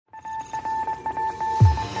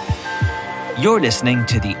You're listening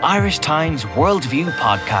to the Irish Times Worldview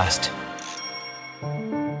podcast.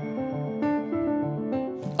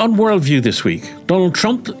 On Worldview this week, Donald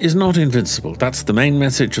Trump is not invincible. That's the main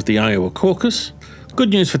message of the Iowa caucus. Good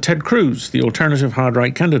news for Ted Cruz, the alternative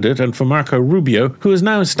hard-right candidate, and for Marco Rubio, who has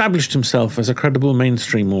now established himself as a credible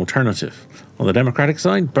mainstream alternative. On the Democratic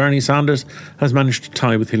side, Bernie Sanders has managed to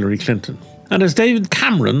tie with Hillary Clinton. And as David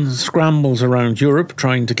Cameron scrambles around Europe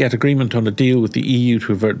trying to get agreement on a deal with the EU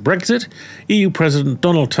to avert Brexit, EU President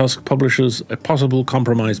Donald Tusk publishes a possible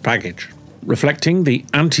compromise package. Reflecting the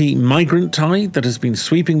anti-migrant tide that has been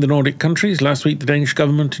sweeping the Nordic countries, last week the Danish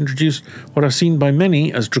government introduced what are seen by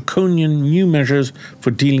many as draconian new measures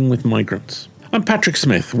for dealing with migrants. I'm Patrick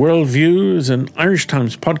Smith. Worldview is an Irish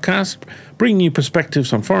Times podcast bringing you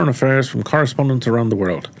perspectives on foreign affairs from correspondents around the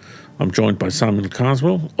world. I'm joined by Simon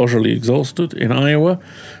Carswell, utterly exhausted, in Iowa,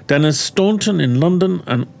 Denis Staunton in London,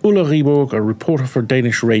 and Ulla Ryborg, a reporter for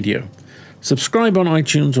Danish radio. Subscribe on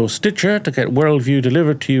iTunes or Stitcher to get Worldview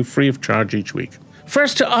delivered to you free of charge each week.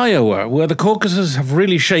 First to Iowa, where the caucuses have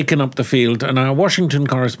really shaken up the field, and our Washington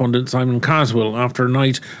correspondent Simon Carswell after a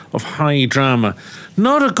night of high drama.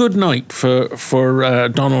 Not a good night for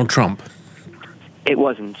Donald Trump. It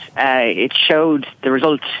wasn't. It showed, the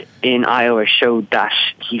results in Iowa showed that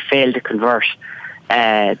he failed to convert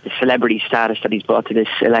the celebrity status that he's brought to this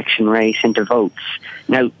election race into votes.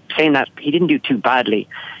 Now, saying that, he didn't do too badly.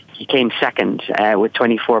 He came second with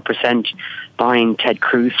 24% behind Ted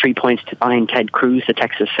Cruz, 3 points behind Ted Cruz, the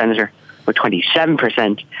Texas senator, with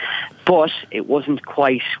 27%. But it wasn't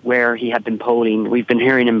quite where he had been polling. We've been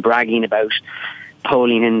hearing him bragging about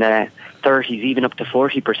polling in the 30s, even up to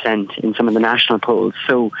 40% in some of the national polls.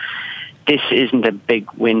 So this isn't a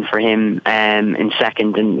big win for him in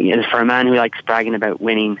second. And for a man who likes bragging about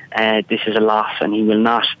winning, this is a loss, and he will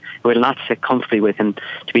not sit comfortably with him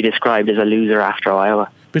to be described as a loser after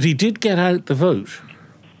Iowa. But he did get out the vote.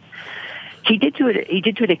 He did to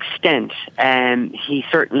an extent. He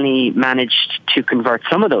certainly managed to convert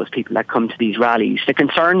some of those people that come to these rallies. The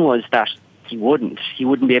concern was that he wouldn't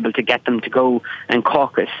be able to get them to go and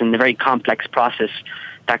caucus in the very complex process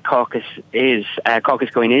that caucus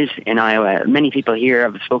going is in Iowa. Many people here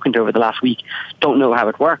I've spoken to over the last week don't know how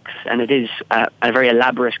it works, and it is a very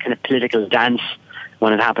elaborate kind of political dance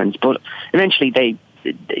when it happens. But eventually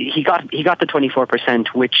he got the 24%,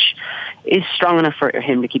 which is strong enough for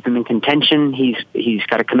him to keep him in contention. He's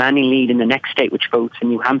got a commanding lead in the next state, which votes in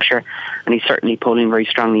New Hampshire, and he's certainly polling very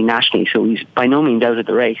strongly nationally. So he's by no means out of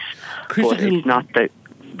the race.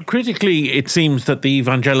 Critically, it seems that the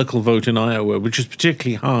evangelical vote in Iowa, which is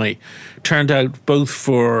particularly high, turned out both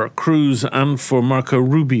for Cruz and for Marco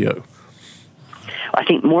Rubio. I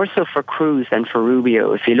think more so for Cruz than for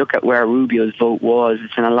Rubio. If you look at where Rubio's vote was,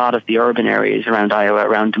 it's in a lot of the urban areas around Iowa,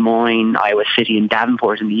 around Des Moines, Iowa City, and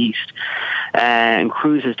Davenport in the east. And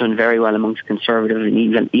Cruz has done very well amongst conservatives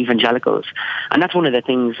and evangelicals. And that's one of the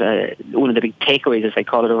things, one of the big takeaways, as they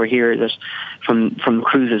call it over here, that from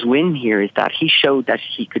Cruz's win here, is that he showed that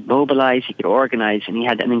he could mobilize, he could organize, and he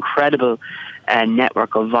had an incredible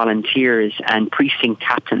network of volunteers and precinct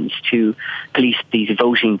captains to police these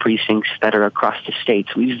voting precincts that are across the state.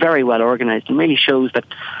 So he's very well organised, and really shows that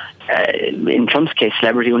in Trump's case,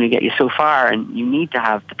 celebrity only get you so far, and you need to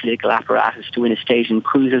have the political apparatus to win a state, and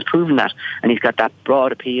Cruz has proven that, and he's got that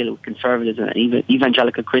broad appeal with conservatives and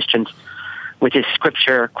evangelical Christians with his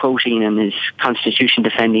scripture quoting and his constitution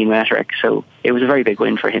defending rhetoric. So it was a very big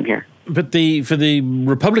win for him here. But for the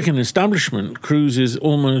Republican establishment, Cruz is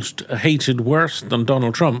almost hated worse than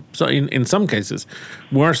Donald Trump. So in some cases,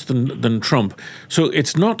 worse than Trump. So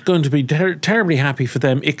it's not going to be terribly happy for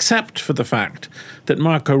them, except for the fact that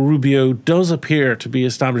Marco Rubio does appear to be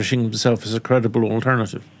establishing himself as a credible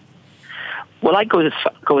alternative. Well, I'd go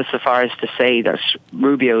so far as to say that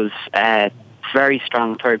Rubio's very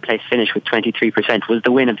strong third place finish with 23% was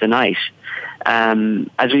the win of the night.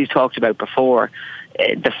 As we've talked about before,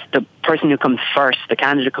 the person who comes first, the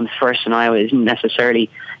candidate comes first in Iowa, isn't necessarily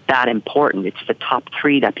that important. It's the top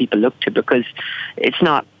three that people look to, because it's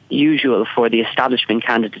not usual for the establishment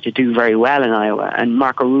candidate to do very well in Iowa. And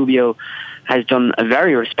Marco Rubio has done a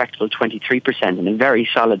very respectable 23% and a very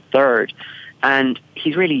solid third. And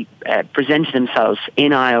he's really presented himself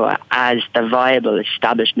in Iowa as the viable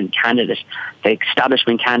establishment candidate, the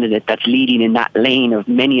establishment candidate that's leading in that lane of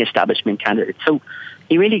many establishment candidates. So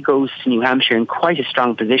he really goes to New Hampshire in quite a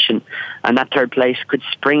strong position, and that third place could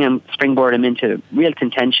springboard him into real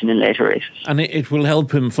contention in later races. And it will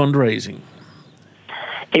help him fundraising.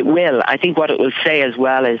 It will. I think what it will say as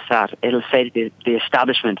well is that it'll say to the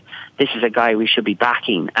establishment, this is a guy we should be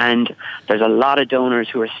backing. And there's a lot of donors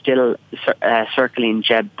who are still circling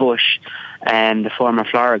Jeb Bush, the former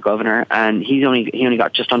Florida governor, and he only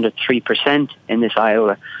got just under 3% in these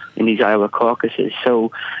Iowa caucuses.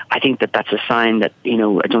 So I think that's a sign that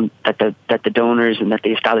that the donors and that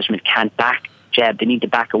the establishment can't back Jeb. They need to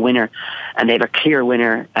back a winner, and they have a clear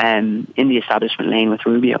winner in the establishment lane with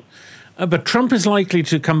Rubio. But Trump is likely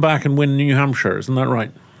to come back and win New Hampshire, isn't that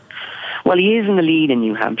right? Well, he is in the lead in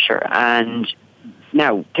New Hampshire, and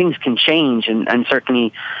now things can change, and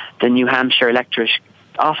certainly the New Hampshire electorate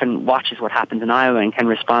often watches what happens in Iowa and can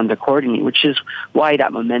respond accordingly, which is why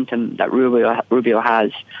that momentum that Rubio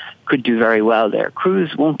has could do very well there.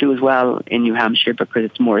 Cruz won't do as well in New Hampshire because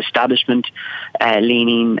it's more establishment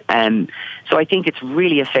leaning. So I think it's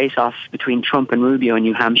really a face-off between Trump and Rubio in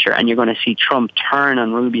New Hampshire, and you're going to see Trump turn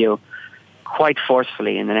on Rubio quite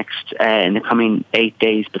forcefully in the coming 8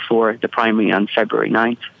 days before the primary on February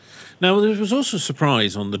 9th. Now, there was also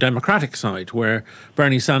surprise on the Democratic side where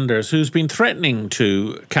Bernie Sanders, who's been threatening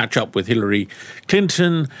to catch up with Hillary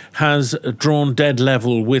Clinton, has drawn dead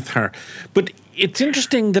level with her. But it's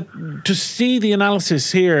interesting that to see the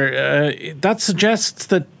analysis here, that suggests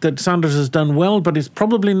that Sanders has done well, but it's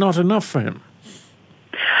probably not enough for him.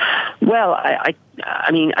 Well, I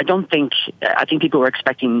think people were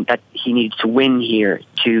expecting that he needs to win here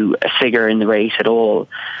to figure in the race at all.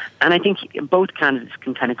 And I think both candidates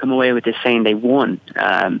can kind of come away with this saying they won.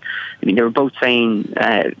 They were both saying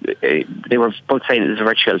it was a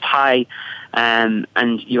virtual tie. And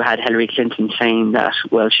you had Hillary Clinton saying that,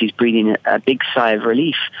 well, she's breathing a big sigh of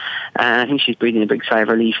relief. I think she's breathing a big sigh of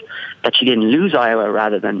relief that she didn't lose Iowa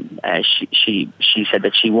rather than she said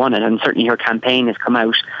that she won it. And certainly her campaign has come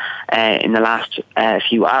out in the last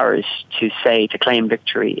few hours to claim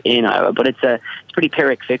victory in Iowa. But it's a pretty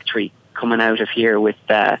Pyrrhic victory coming out of here with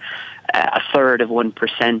a third of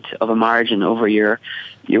 1% of a margin over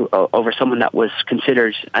over someone that was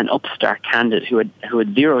considered an upstart candidate who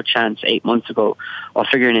had zero chance 8 months ago of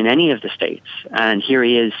figuring in any of the states. And here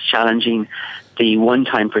he is challenging the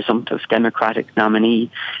one-time presumptive Democratic nominee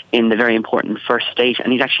in the very important first state,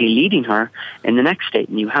 and he's actually leading her in the next state,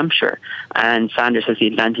 New Hampshire. And Sanders has the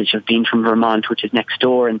advantage of being from Vermont, which is next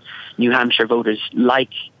door, and New Hampshire voters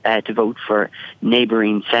like to vote for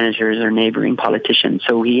neighbouring senators or neighbouring politicians.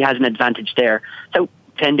 So he has an advantage there. So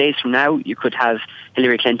 10 days from now, you could have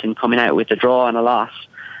Hillary Clinton coming out with a draw and a loss,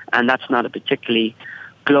 and that's not a particularly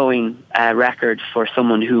glowing record for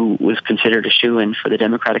someone who was considered a shoo-in for the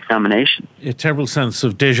Democratic nomination. A terrible sense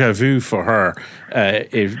of déjà vu for her,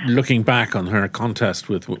 looking back on her contest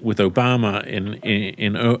with Obama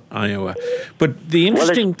in Iowa. But the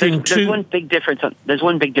interesting thing too... There's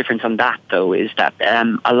one big difference on that, though, is that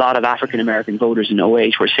a lot of African-American voters in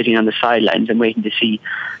 08 were sitting on the sidelines and waiting to see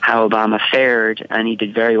how Obama fared, and he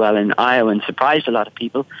did very well in Iowa and surprised a lot of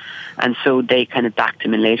people. And so they kind of backed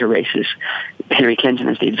him in later races. Hillary Clinton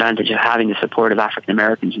has the advantage of having the support of African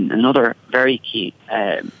Americans in another very key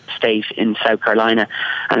state in South Carolina,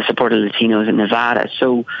 and the support of Latinos in Nevada.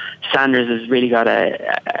 So Sanders has really got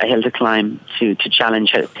a hill to climb to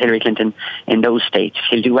challenge Hillary Clinton in those states.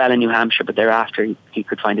 He'll do well in New Hampshire, but thereafter he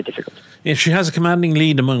could find it difficult. Yeah, she has a commanding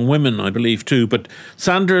lead among women, I believe, too. But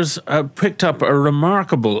Sanders picked up a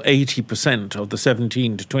remarkable 80% of the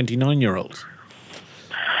 17 to 29-year-olds.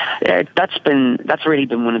 That's really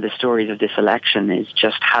been one of the stories of this election, is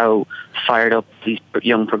just how fired up these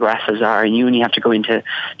young progressives are. And you only have to go into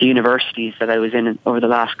the universities that I was in over the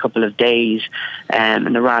last couple of days,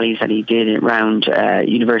 and the rallies that he did around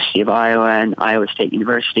University of Iowa and Iowa State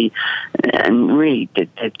University, and really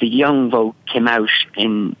the young vote came out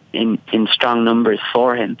in strong numbers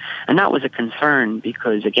for him. And that was a concern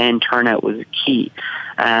because, again, turnout was a key.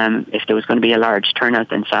 If there was going to be a large turnout,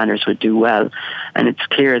 then Sanders would do well. And it's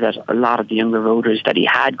clear that a lot of the younger voters that he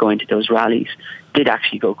had going to those rallies did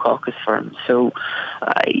actually go caucus for him. So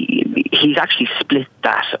he's actually split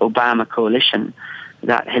that Obama coalition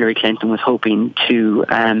that Hillary Clinton was hoping to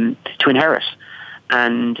inherit.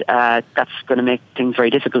 And that's going to make things very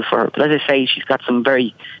difficult for her. But as I say, she's got some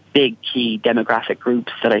very big key demographic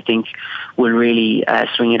groups that I think will really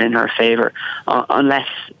swing it in her favour, unless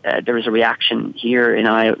there is a reaction here in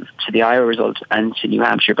Iowa to the Iowa result and to New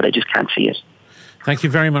Hampshire, but I just can't see it. Thank you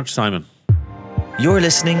very much, Simon. You're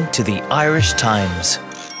listening to the Irish Times.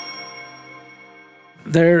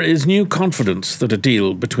 There is new confidence that a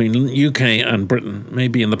deal between UK and Britain may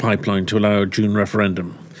be in the pipeline to allow a June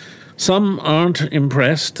referendum. Some aren't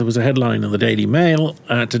impressed. There was a headline in the Daily Mail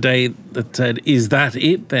today that said, "Is that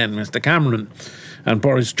it then, Mr. Cameron?" And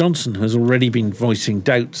Boris Johnson has already been voicing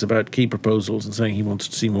doubts about key proposals and saying he wants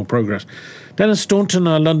to see more progress. Denis Staunton,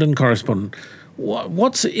 our London correspondent,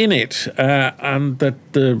 what's in it and that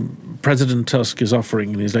President Tusk is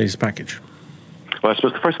offering in his latest package? Well, I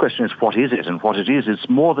suppose the first question is, what is it? And what it is, it's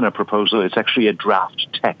more than a proposal. It's actually a draft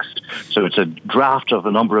text. So it's a draft of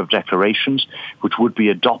a number of declarations which would be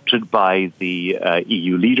adopted by the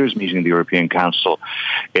EU leaders meeting the European Council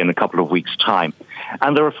in a couple of weeks' time.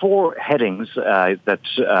 And there are four headings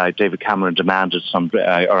that David Cameron demanded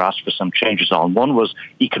or asked for some changes on. One was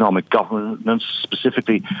economic governance,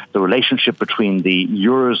 specifically the relationship between the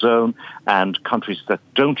Eurozone and countries that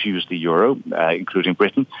don't use the euro, including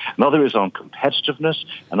Britain. Another is on competitiveness.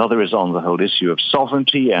 Another is on the whole issue of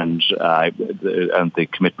sovereignty and the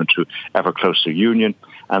commitment to ever closer union.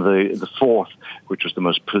 And the fourth, which was the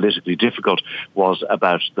most politically difficult, was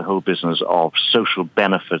about the whole business of social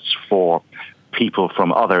benefits for people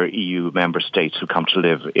from other EU member states who come to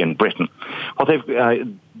live in Britain. What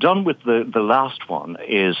they've done with the last one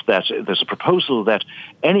is that there's a proposal that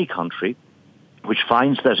any country which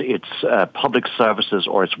finds that its public services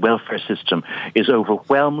or its welfare system is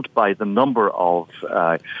overwhelmed by the number of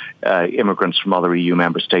immigrants from other EU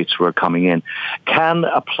member states who are coming in, can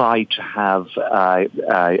apply to have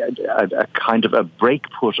a kind of a break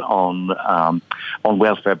put on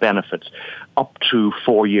welfare benefits up to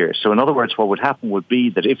 4 years. So in other words, what would happen would be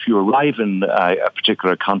that if you arrive in a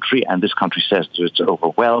particular country and this country says that it's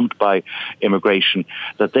overwhelmed by immigration,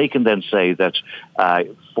 that they can then say that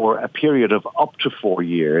for a period of up to 4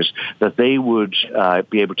 years, that they would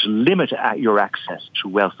be able to limit your access to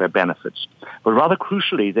welfare benefits. But rather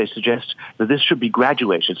crucially, they suggest that this should be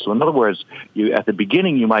graduated. So in other words, at the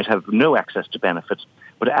beginning, you might have no access to benefits.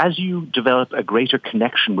 But as you develop a greater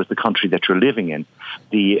connection with the country that you're living in,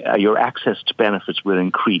 your access to benefits will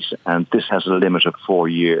increase, and this has a limit of 4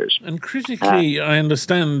 years. And critically, I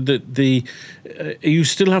understand that you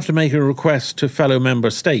still have to make a request to fellow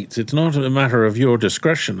member states. It's not a matter of your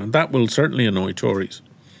discretion, and that will certainly annoy Tories.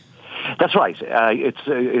 That's right.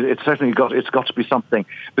 It's certainly got to be something,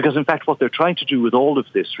 because in fact what they're trying to do with all of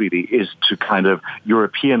this really is to kind of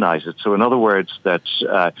Europeanize it. So in other words, that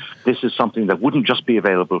this is something that wouldn't just be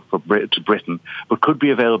available to Britain, but could be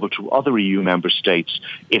available to other EU member states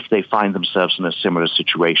if they find themselves in a similar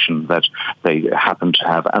situation, that they happen to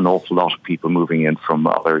have an awful lot of people moving in from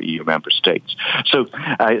other EU member states. So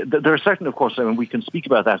there are certain, of course, we can speak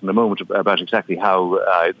about that in a moment, about exactly how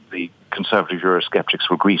the Conservative Eurosceptics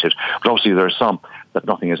were greeted. But obviously there are some that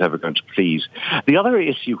nothing is ever going to please. The other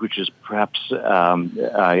issue, which is perhaps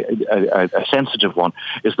a sensitive one,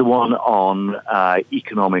 is the one on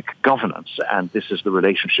economic governance. And this is the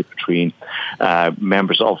relationship between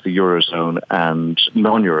members of the Eurozone and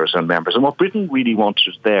non-Eurozone members. And what Britain really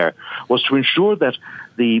wanted there was to ensure that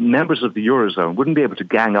the members of the Eurozone wouldn't be able to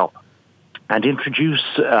gang up and introduce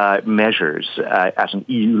measures at an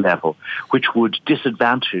EU level which would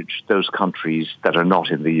disadvantage those countries that are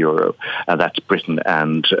not in the euro. That's Britain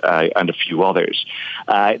and a few others.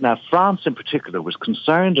 Now, France in particular was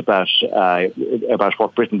concerned about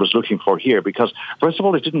what Britain was looking for here, because, first of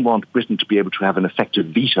all, it didn't want Britain to be able to have an effective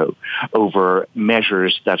veto over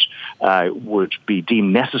measures that would be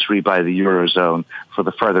deemed necessary by the Eurozone for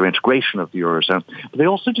the further integration of the Eurozone. But they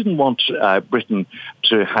also didn't want Britain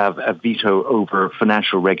to have a veto over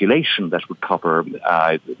financial regulation that would cover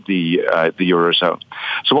the Eurozone.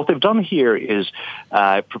 So what they've done here is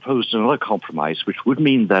proposed another compromise, which would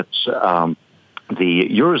mean that the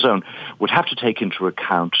Eurozone would have to take into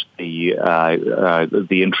account the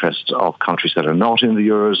interests of countries that are not in the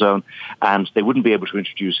Eurozone, and they wouldn't be able to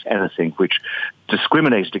introduce anything which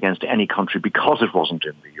discriminated against any country because it wasn't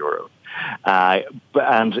in the Euro.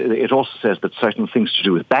 And it also says that certain things to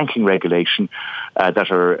do with banking regulation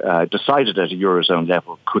that are decided at a Eurozone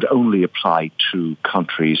level could only apply to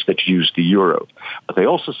countries that use the euro. But they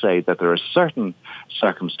also say that there are certain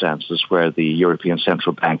circumstances where the European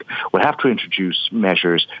Central Bank will have to introduce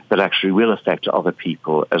measures that actually will affect other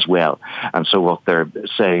people as well. And so what they're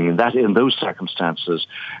saying that in those circumstances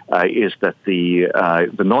is that the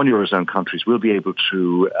non-Eurozone countries will be able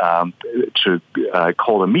to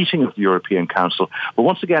call a meeting of the European Council. But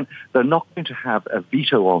once again, they're not going to have a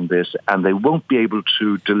veto on this, and they won't be able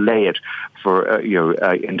to delay it for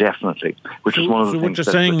indefinitely, which is one of the things.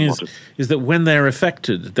 So what you're saying is that when they're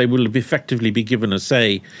affected, they will effectively be given a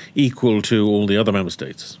say equal to all the other member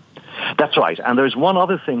states. That's right. And there's one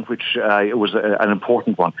other thing which was an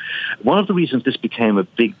important one. One of the reasons this became a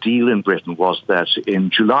big deal in Britain was that in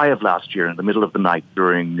July of last year, in the middle of the night,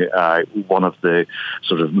 during one of the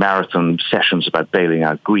sort of marathon sessions about bailing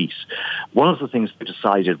out Greece, one of the things they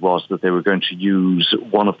decided was that they were going to use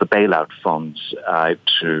one of the bailout funds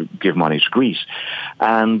to give money to Greece.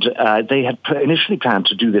 And they had initially planned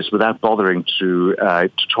to do this without bothering to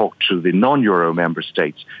talk to the non-Euro member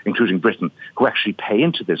states, including Britain, who actually pay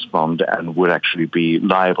into this fund and would actually be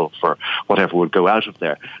liable for whatever would go out of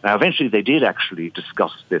there. Now, eventually, they did actually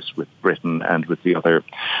discuss this with Britain and with the other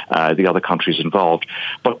countries involved.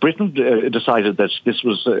 But Britain decided that this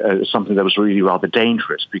was something that was really rather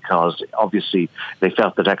dangerous, because obviously they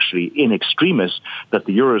felt that actually in extremis that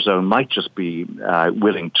the Eurozone might just be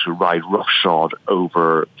willing to ride roughshod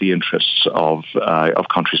over the interests of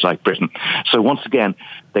countries like Britain. So once again,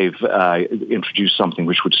 they've introduced something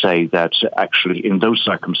which would say that actually in those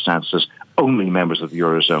circumstances, only members of the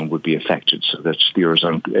Eurozone would be affected, so that the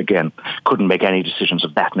Eurozone, again, couldn't make any decisions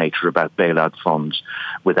of that nature about bailout funds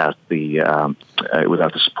without the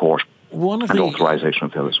support and authorisation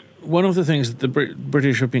of the others. One of the things that the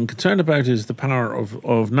British have been concerned about is the power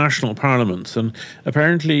of national parliaments, and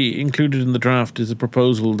apparently included in the draft is a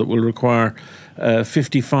proposal that will require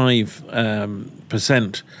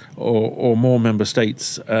 55% or more member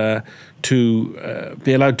states to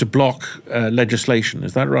be allowed to block legislation.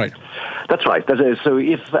 Is that right? That's right. So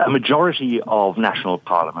if a majority of national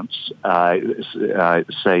parliaments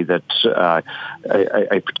say that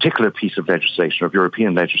a particular piece of legislation, of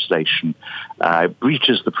European legislation,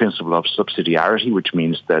 breaches the principle of subsidiarity, which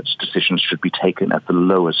means that decisions should be taken at the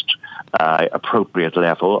lowest appropriate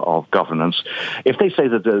level of governance. If they say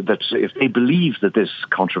that if they believe that this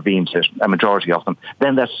contravenes it, a majority of them,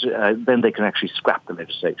 then they can actually scrap the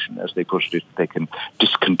legislation, as they put it. They can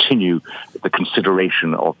discontinue the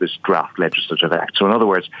consideration of this draft legislative act. So, in other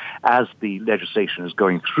words, as the legislation is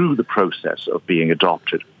going through the process of being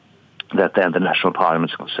adopted, that then the national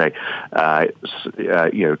parliaments will say, to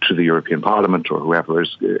the European Parliament or whoever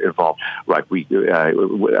is involved, right,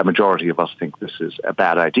 a majority of us think this is a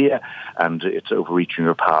bad idea and it's overreaching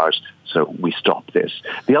your powers, so we stop this.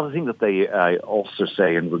 The other thing that they also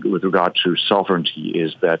say with regard to sovereignty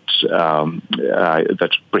is that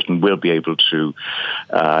Britain will be able to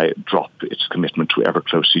drop its commitment to ever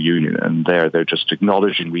closer union, and they're just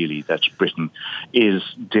acknowledging really that Britain is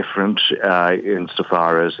different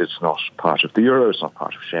insofar as it's not part of the euro, it's not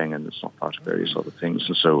part of Schengen, it's not part of various other things,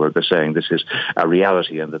 and so they're saying this is a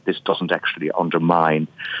reality and that this doesn't actually undermine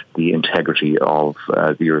the integrity of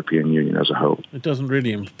the European Union as a whole. It doesn't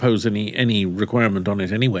really impose any requirement on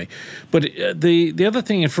it anyway. But the other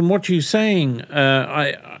thing, from what you're saying,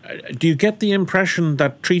 do you get the impression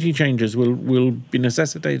that treaty changes will be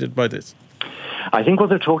necessitated by this? I think what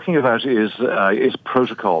they're talking about is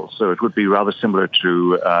protocol. So it would be rather similar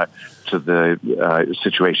to the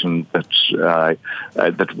situation that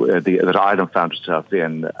Ireland found itself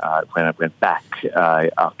in when it went back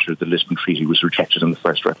after the Lisbon Treaty was rejected in the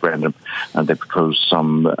first referendum, and they proposed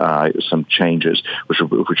some changes which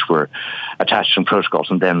were attached in protocols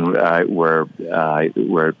and then were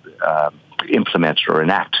implemented or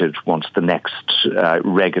enacted once the next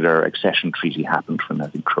regular accession treaty happened, when I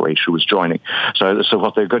think Croatia was joining. So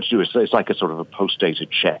what they're going to do is it's like a sort of a post-dated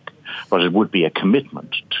check, but it would be a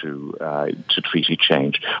commitment to treaty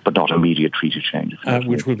change, but not immediate treaty change.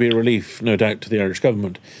 Which would be a relief, no doubt, to the Irish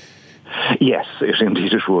government. Yes,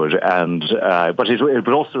 indeed it would, and but it would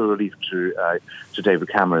also a relief to David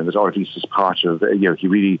Cameron, that, or at least as part of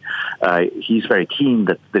he's very keen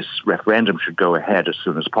that this referendum should go ahead as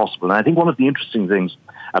soon as possible. And I think one of the interesting things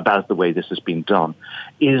about the way this has been done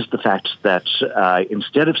is the fact that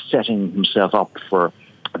instead of setting himself up for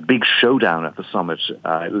a big showdown at the summit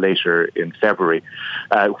later in February,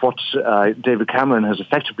 what David Cameron has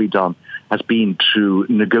effectively done has been to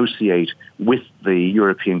negotiate with the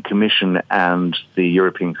European Commission and the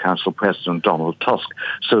European Council President Donald Tusk,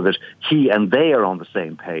 so that he and they are on the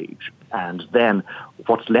same page. And then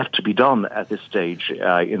what's left to be done at this stage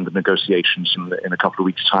in the negotiations in a couple of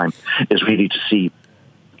weeks' time is really to see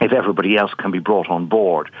if everybody else can be brought on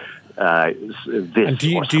board. And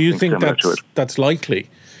do you think that's likely?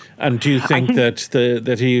 And do you think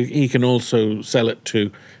that he can also sell it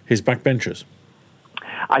to his backbenchers?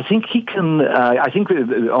 I think he can. I think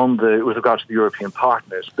with regard to the European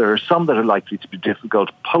partners, there are some that are likely to be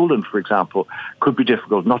difficult. Poland, for example, could be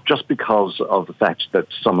difficult not just because of the fact that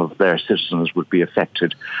some of their citizens would be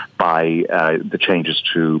affected by the changes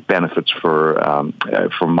to benefits for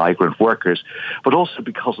migrant workers, but also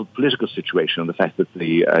because of the political situation and the fact that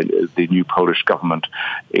the new Polish government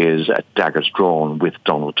is at daggers drawn with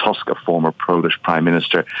Donald Tusk, a former Polish prime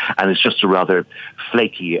minister, and it's just a rather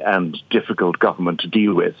flaky and difficult government to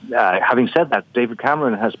deal with. Having said that, David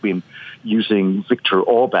Cameron has been using Viktor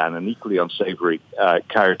Orban, an equally unsavoury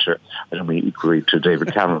character. I don't mean equally to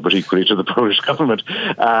David Cameron, but equally to the Polish government,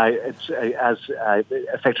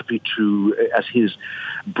 effectively as his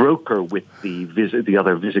broker with the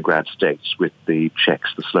other Visegrad states, with the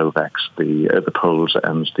Czechs, the Slovaks, the Poles,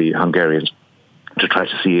 and the Hungarians, to try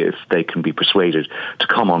to see if they can be persuaded to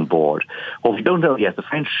come on board. Well, we don't know yet. The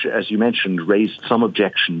French, as you mentioned, raised some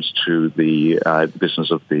objections to the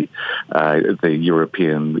business of the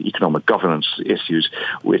European economic governance issues.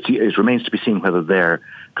 It remains to be seen whether their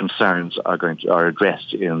concerns are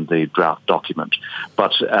addressed in the draft document.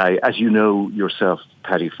 But as you know yourself,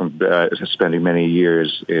 Paddy, from spending many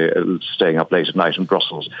years staying up late at night in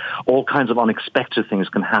Brussels, all kinds of unexpected things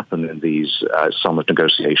can happen in these summit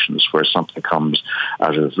negotiations, where something comes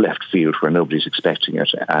out of left field where nobody's expecting it,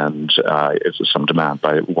 and it's some demand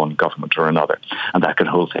by one government or another, and that can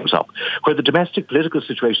hold things up. Where the domestic political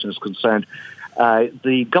situation is concerned,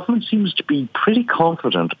 the government seems to be pretty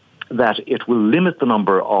confident that it will limit the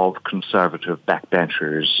number of conservative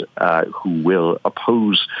backbenchers who will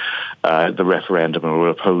oppose the referendum and will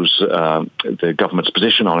oppose the government's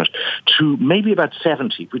position on it to maybe about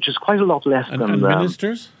 70, which is quite a lot less than... And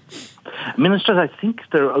ministers? Ministers, I think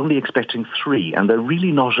they're only expecting 3, and they're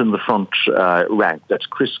really not in the front rank. That's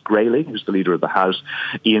Chris Grayling, who's the leader of the House,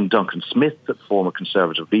 Ian Duncan-Smith, the former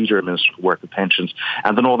Conservative leader, Minister for Work and Pensions,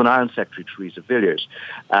 and the Northern Ireland Secretary, Theresa Villiers.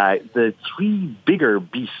 The 3 bigger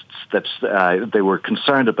beasts that they were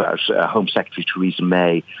concerned about, Home Secretary Theresa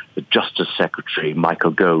May, the Justice Secretary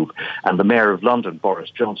Michael Gove, and the Mayor of London, Boris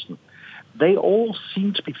Johnson, they all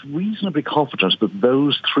seem to be reasonably confident that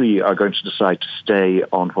those 3 are going to decide to stay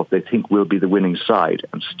on what they think will be the winning side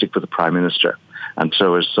and stick with the Prime Minister. And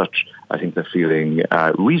so as such, I think they're feeling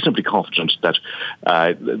reasonably confident that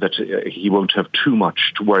he won't have too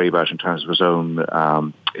much to worry about in terms of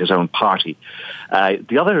his own party.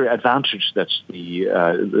 The other advantage that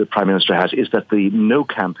the Prime Minister has is that the No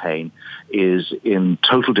campaign is in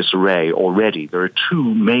total disarray already. There are 2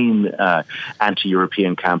 main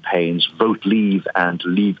anti-European campaigns, Vote Leave and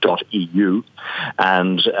Leave.eu,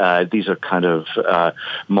 and these are kind of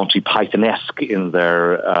Monty Python-esque in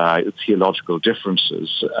their theological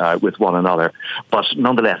differences with one another. But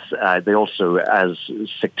nonetheless, they also, as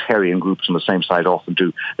sectarian groups on the same side often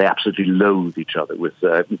do, they absolutely loathe each other with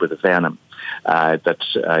a venom that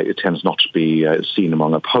it tends not to be seen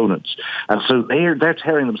among opponents. And so they're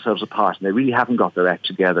tearing themselves apart, and they really haven't got their act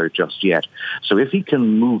together just yet. So if he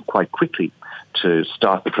can move quite quickly to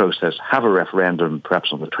start the process, have a referendum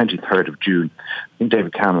perhaps on the 23rd of June, I think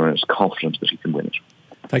David Cameron is confident that he can win it.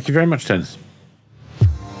 Thank you very much, Denis.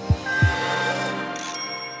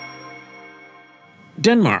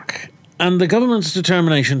 Denmark and the government's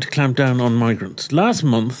determination to clamp down on migrants. Last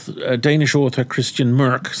month, Danish author Christian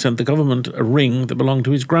Mørk sent the government a ring that belonged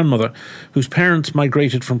to his grandmother, whose parents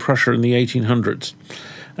migrated from Prussia in the 1800s.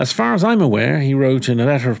 As far as I'm aware, he wrote in a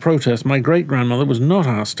letter of protest, my great-grandmother was not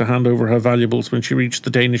asked to hand over her valuables when she reached the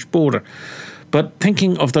Danish border. But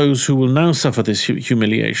thinking of those who will now suffer this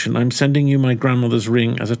humiliation, I'm sending you my grandmother's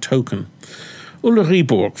ring as a token. Ulla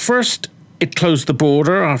Ryborg, first, it closed the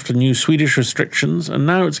border after new Swedish restrictions, and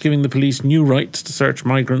now it's giving the police new rights to search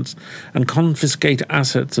migrants and confiscate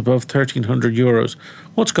assets above €1,300.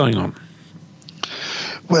 What's going on?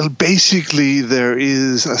 Well, basically, there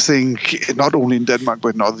is, I think, not only in Denmark,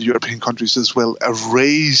 but in other European countries as well, a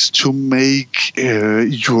race to make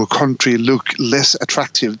your country look less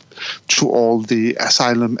attractive to all the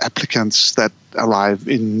asylum applicants that arrive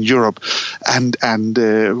in Europe. And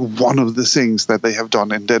one of the things that they have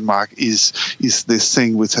done in Denmark is this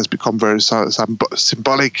thing which has become very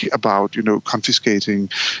symbolic about, confiscating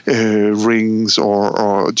rings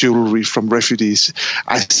or jewelry from refugees.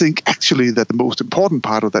 I think actually that the most important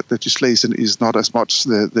part of that legislation is not as much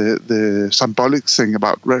the symbolic thing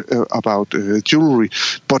about jewelry,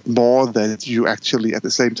 but more that you actually at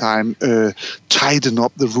the same time tighten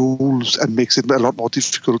up the rules and makes it a lot more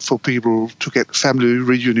difficult for people to get get family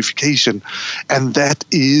reunification. And that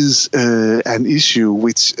is an issue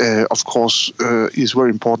which, of course, is very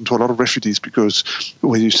important to a lot of refugees, because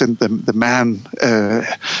when you send the man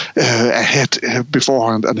ahead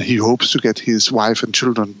beforehand, and he hopes to get his wife and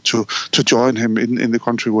children to join him in the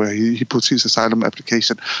country where he puts his asylum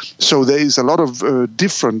application. So there is a lot of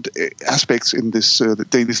different aspects in this the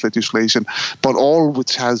Danish legislation, but all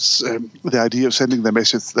which has the idea of sending the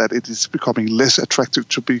message that it is becoming less attractive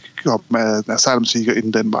to become an asylum seeker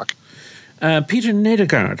in Denmark. Peter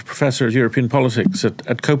Nedergaard, Professor of European Politics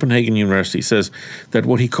at Copenhagen University, says that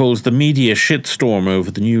what he calls the media shitstorm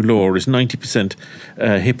over the new law is 90%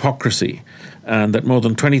 hypocrisy, and that more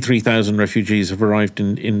than 23,000 refugees have arrived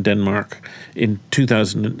in Denmark in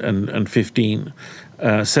 2015.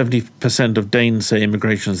 70% of Danes say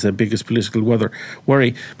immigration is their biggest political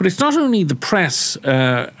worry. But it's not only the press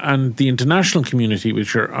and the international community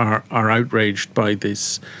which are outraged by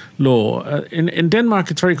this law. In Denmark,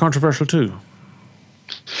 it's very controversial too.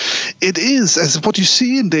 It is, as what you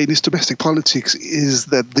see in Danish domestic politics is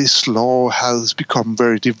that this law has become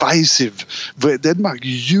very divisive. Where Denmark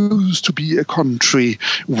used to be a country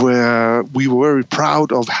where we were very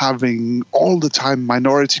proud of having all the time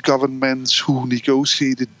minority governments who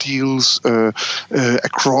negotiated deals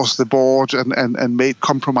across the board and made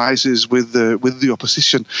compromises with the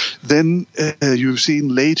opposition. Then you've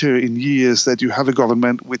seen later in years that you have a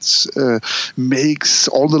government which makes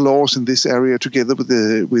all the laws in this area together with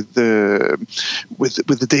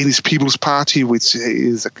the Danish People's Party, which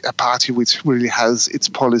is a party which really has its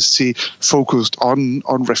policy focused on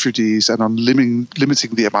refugees and on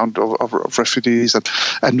limiting the amount of refugees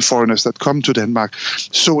and foreigners that come to Denmark.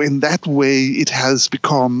 So in that way, it has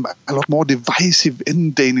become a lot more divisive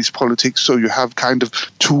in Danish politics. So you have kind of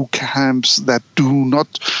two camps that do not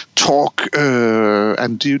talk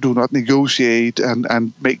and do not negotiate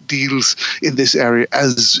and make deals in this area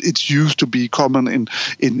as it used to be common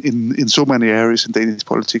in so many areas in Danish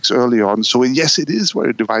politics early on. So yes, it is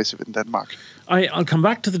very divisive in Denmark. I'll come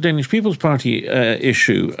back to the Danish People's Party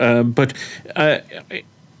issue, but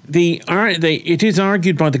it is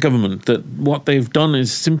argued by the government that what they've done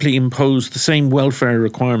is simply impose the same welfare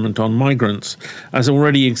requirement on migrants as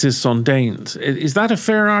already exists on Danes. Is that a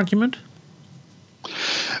fair argument?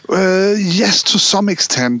 Yes, to some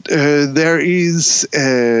extent. There is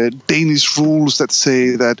Danish rules that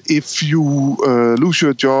say that if you lose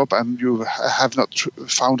your job and you have not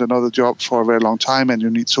found another job for a very long time and you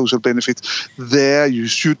need social benefits, there you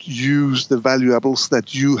should use the valuables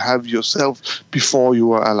that you have yourself before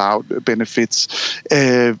you are allowed benefits.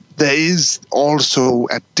 There is also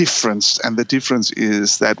a difference, and the difference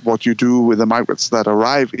is that what you do with the migrants that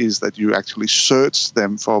arrive is that you actually search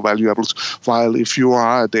them for valuables, while if you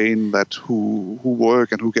are a Dane who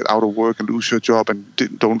work and who get out of work and lose your job and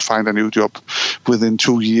don't find a new job within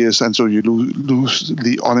 2 years, and so you lose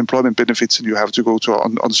the unemployment benefits and you have to go to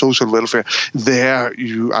on social welfare,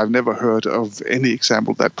 I've never heard of any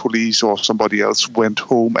example that police or somebody else went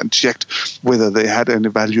home and checked whether they had any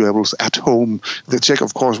valuables at home. They check,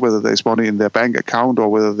 of course, whether there's money in their bank account or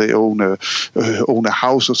whether they own a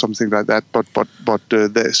house or something like that.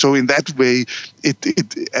 So in that way,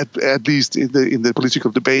 at least in the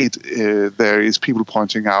political debate, there is people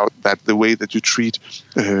pointing out that the way that you treat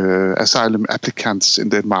asylum applicants in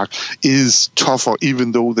Denmark is tougher,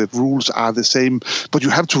 even though the rules are the same. But you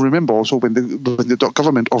have to remember also when the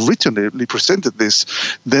government originally presented this,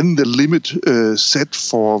 then the limit set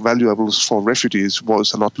for valuables for refugees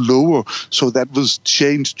was a lot lower. So that was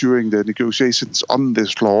changed during the negotiations on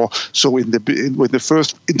this law. So when the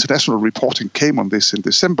first international reporting came on this in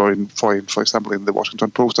December, for example, in the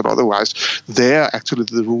Washington Post and otherwise, there actually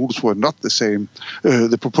the rules were not the same.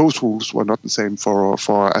 The proposed rules were not the same for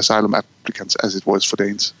asylum applicants as it was for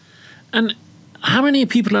Danes. And how many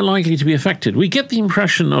people are likely to be affected? We get the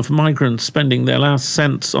impression of migrants spending their last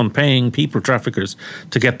cents on paying people traffickers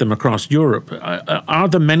to get them across Europe. Are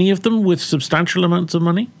there many of them with substantial amounts of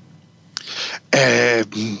money? There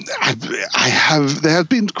have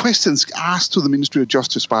been questions asked to the Ministry of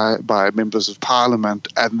Justice by members of Parliament,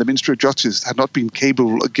 and the Ministry of Justice had not been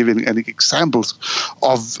capable of giving any examples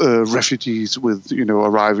of refugees with,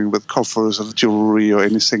 arriving with coffers of jewelry or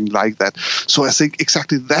anything like that. So I think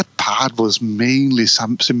exactly that part was mainly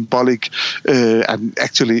some symbolic and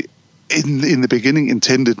actually in the beginning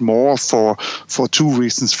intended more for two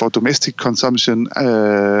reasons: for domestic consumption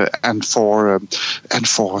and for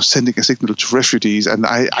sending a signal to refugees. And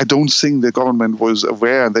I don't think the government was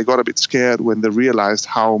aware, and they got a bit scared when they realized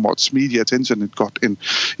how much media attention it got in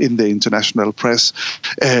the international press.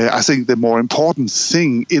 I think the more important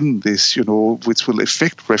thing in this, which will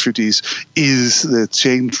affect refugees, is the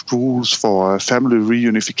changed rules for family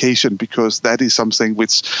reunification, because that is something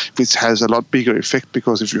which has a lot bigger effect.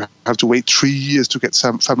 Because if you have to wait 3 years to get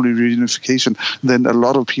some family reunification, then a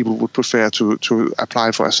lot of people would prefer to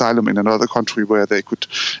apply for asylum in another country where they could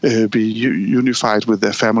be unified with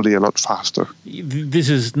their family a lot faster. This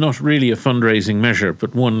is not really a fundraising measure,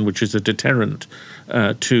 but one which is a deterrent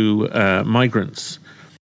to migrants.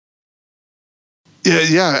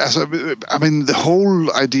 Yeah. I mean, the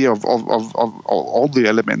whole idea of all the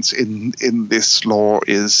elements in this law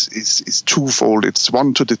is twofold. It's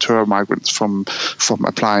one, to deter migrants from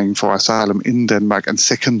applying for asylum in Denmark, and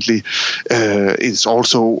secondly, it's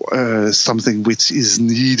also something which is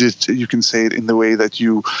needed. You can say it in the way that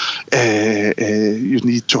you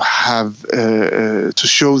need to have to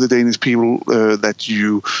show the Danish people that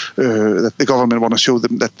the government want to show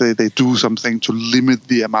them that they do something to limit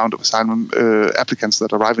the amount of asylum applicants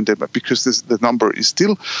that arrive in Denmark, because the number is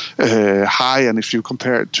still high, and if you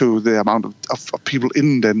compare it to the amount of people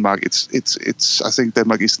in Denmark, it's I think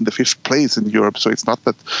Denmark is in the 5th place in Europe. So it's not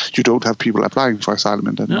that you don't have people applying for asylum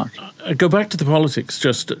in Denmark. Now, go back to the politics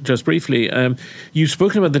just briefly. You've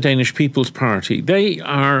spoken about the Danish People's Party. They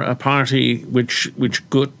are a party which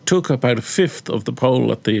took about a fifth of the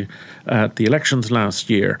poll at the elections last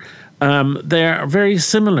year. They are very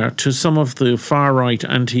similar to some of the far-right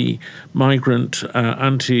anti-migrant,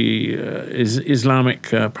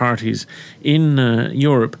 anti-Islamic parties in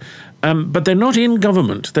Europe. But they're not in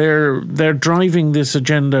government. They're driving this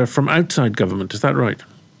agenda from outside government. Is that right?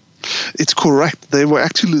 It's correct. They were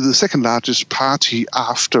actually the second largest party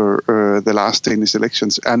after the last Danish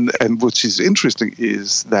elections, and what is interesting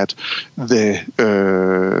is that the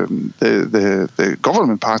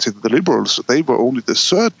government party, the Liberals, they were only the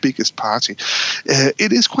third biggest party.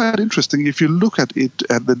 It is quite interesting if you look at it.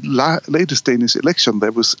 At the latest Danish election,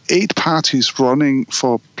 there was 8 parties running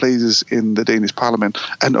for places in the Danish Parliament,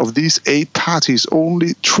 and of these 8 parties,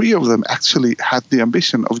 only 3 of them actually had the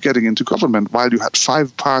ambition of getting into government, while you had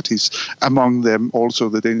 5 parties, among them also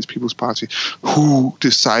the Danish People's Party, who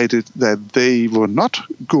decided that they were not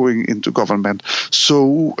going into government.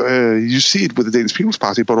 So you see it with the Danish People's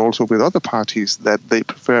Party, but also with other parties, that they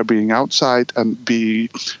prefer being outside and be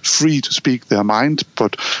free to speak their mind,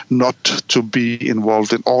 but not to be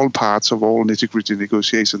involved in all parts of all nitty-gritty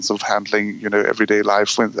negotiations of handling, everyday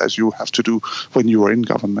life, as you have to do when you are in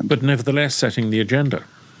government. But nevertheless setting the agenda.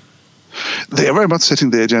 They are very much setting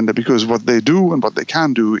the agenda, because what they do and what they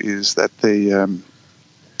can do is that they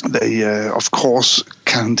of course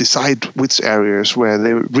can decide which areas where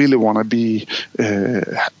they really want to be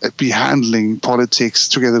handling politics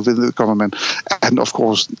together with the government, and of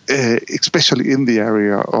course especially in the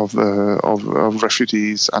area of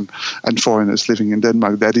refugees and foreigners living in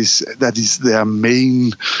Denmark, that is their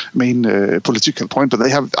main political point. But they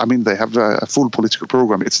have a full political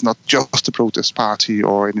program. It's not just a protest party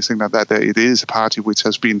or anything like that. It is a party which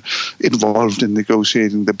has been involved in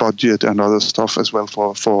negotiating the budget and other stuff as well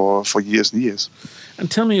for years and years. And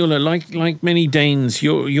tell me, Ulla, like many Danes,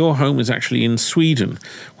 your home is actually in Sweden.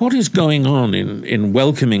 What is going on in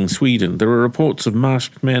welcoming Sweden? There are reports of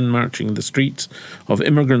masked men marching in the streets, of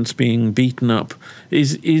immigrants being beaten up.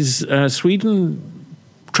 Is Sweden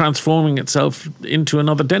transforming itself into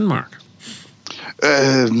another Denmark?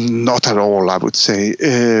 Not at all, I would say.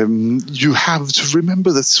 You have to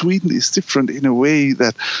remember that Sweden is different in a way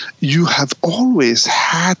that you have always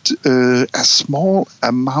had a small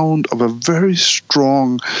amount of a very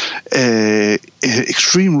strong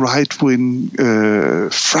extreme right-wing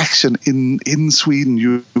fraction in Sweden.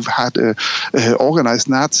 You've had organized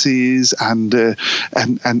Nazis and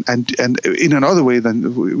in another way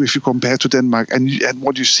than if you compare to Denmark. And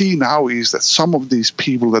what you see now is that some of these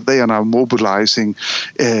people, that they are now mobilizing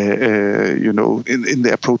in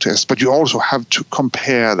their protests. But you also have to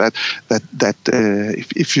compare that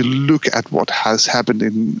if you look at what has happened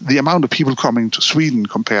in the amount of people coming to Sweden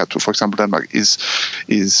compared to, for example, Denmark,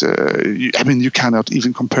 you cannot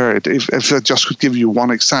even compare it. If I just could give you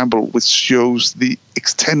one example which shows the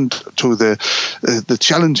extent to the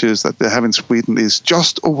challenges that they have in Sweden, is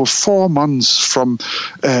just over 4 months from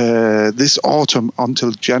this autumn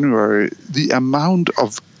until January, the amount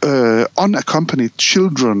of unaccompanied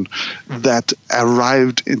children that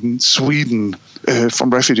arrived in Sweden from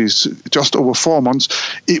refugees just over 4 months,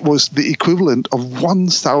 it was the equivalent of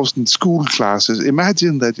 1,000 school classes.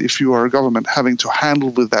 Imagine that if you are a government having to handle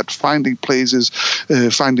with that, finding places,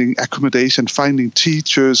 finding accommodation, finding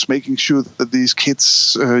teachers, making sure that these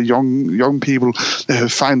kids, young people,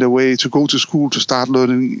 find a way to go to school, to start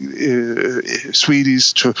learning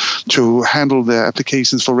Swedish, to handle their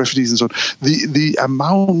applications for refugees and so on. The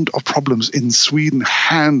amount of problems in Sweden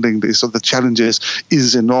handling this, or the challenges,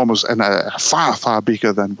 is enormous and far, far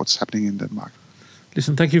bigger than what's happening in Denmark.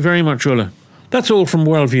 Listen, thank you very much, Ulla. That's all from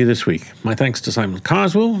Worldview this week. My thanks to Simon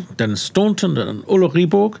Carswell, Denis Staunton and Ulla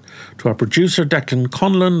Ryborg, to our producer Declan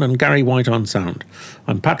Conlon and Gary White on sound.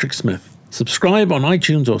 I'm Patrick Smith. Subscribe on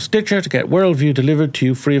iTunes or Stitcher to get Worldview delivered to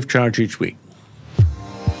you free of charge each week.